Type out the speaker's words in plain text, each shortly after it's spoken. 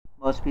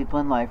Most people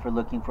in life are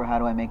looking for how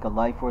do I make a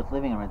life worth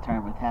living and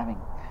retirement worth having.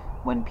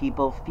 When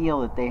people feel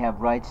that they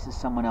have rights to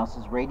someone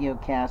else's radio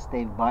cast,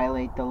 they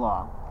violate the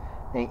law.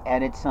 They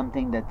edit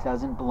something that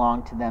doesn't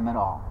belong to them at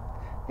all.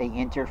 They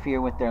interfere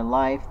with their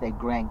life, they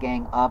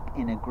gang up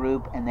in a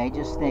group, and they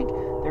just think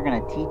they're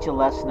going to teach a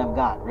lesson of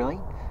God. Really?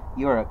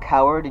 You're a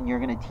coward and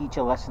you're going to teach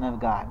a lesson of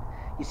God.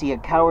 You see, a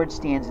coward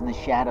stands in the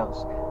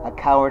shadows. A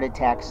coward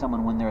attacks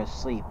someone when they're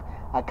asleep.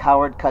 A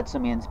coward cuts a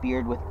man's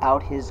beard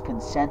without his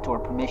consent or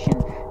permission,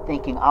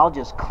 thinking, I'll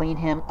just clean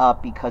him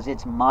up because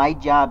it's my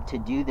job to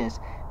do this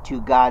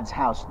to God's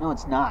house. No,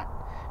 it's not.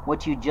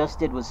 What you just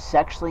did was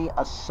sexually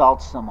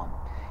assault someone.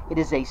 It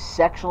is a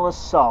sexual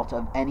assault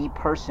of any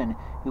person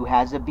who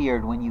has a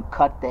beard when you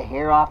cut the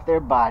hair off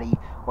their body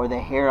or the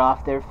hair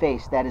off their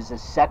face. That is a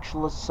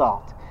sexual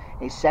assault.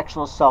 A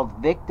sexual assault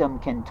victim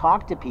can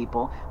talk to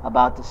people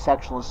about the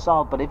sexual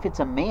assault, but if it's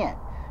a man,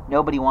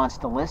 nobody wants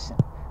to listen.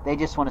 They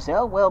just want to say,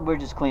 oh, well, we're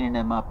just cleaning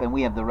them up and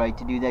we have the right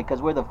to do that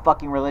because we're the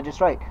fucking religious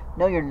right.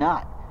 No, you're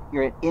not.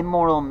 You're an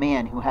immoral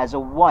man who has a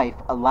wife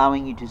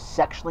allowing you to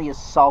sexually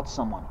assault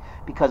someone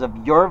because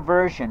of your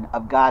version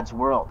of God's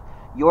world.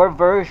 Your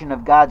version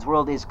of God's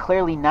world is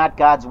clearly not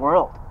God's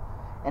world.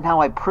 And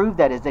how I prove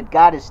that is that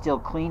God is still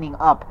cleaning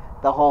up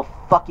the whole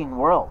fucking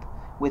world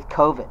with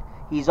COVID.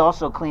 He's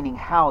also cleaning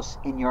house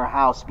in your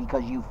house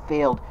because you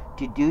failed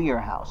to do your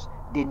house,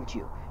 didn't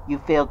you? You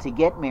failed to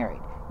get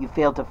married. You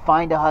failed to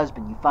find a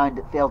husband. You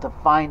failed to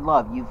find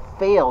love. You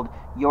failed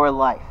your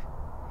life.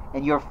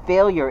 And your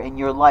failure in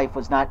your life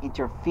was not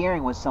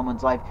interfering with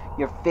someone's life.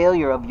 Your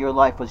failure of your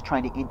life was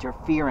trying to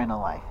interfere in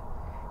a life.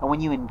 And when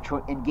you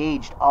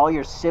engaged all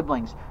your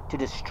siblings to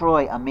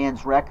destroy a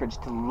man's records,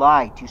 to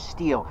lie, to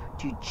steal,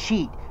 to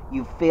cheat,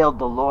 you failed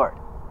the Lord.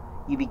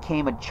 You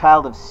became a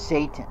child of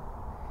Satan.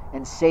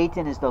 And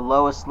Satan is the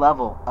lowest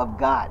level of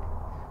God.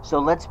 So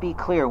let's be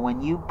clear,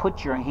 when you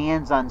put your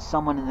hands on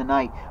someone in the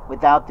night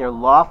without their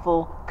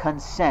lawful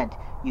consent,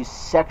 you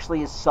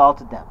sexually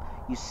assaulted them,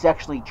 you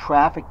sexually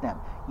trafficked them,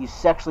 you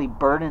sexually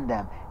burdened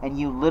them, and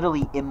you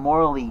literally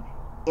immorally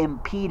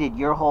impeded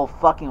your whole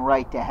fucking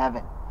right to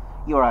heaven.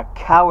 You're a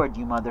coward,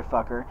 you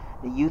motherfucker,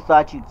 that you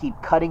thought you'd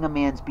keep cutting a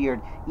man's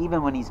beard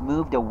even when he's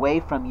moved away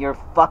from your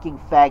fucking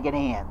faggot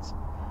hands.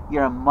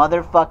 You're a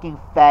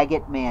motherfucking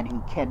faggot man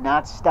who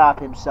cannot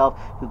stop himself,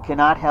 who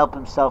cannot help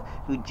himself,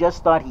 who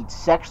just thought he'd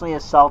sexually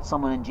assault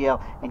someone in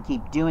jail and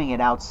keep doing it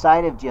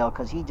outside of jail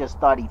because he just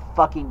thought he'd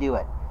fucking do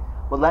it.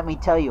 Well, let me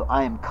tell you,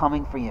 I am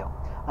coming for you.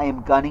 I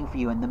am gunning for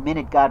you, and the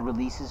minute God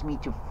releases me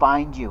to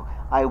find you,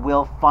 I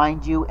will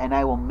find you and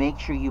I will make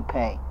sure you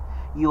pay.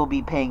 You will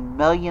be paying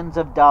millions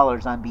of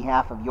dollars on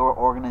behalf of your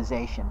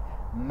organization.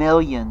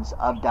 Millions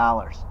of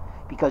dollars.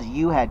 Because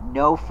you had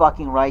no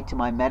fucking right to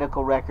my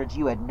medical records.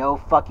 You had no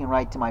fucking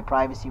right to my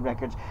privacy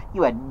records.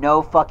 You had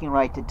no fucking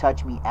right to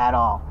touch me at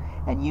all.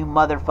 And you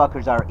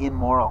motherfuckers are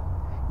immoral.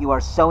 You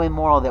are so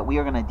immoral that we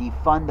are going to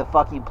defund the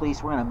fucking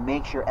police. We're going to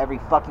make sure every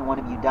fucking one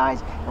of you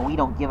dies. And we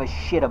don't give a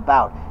shit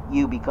about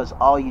you because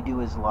all you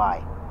do is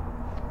lie.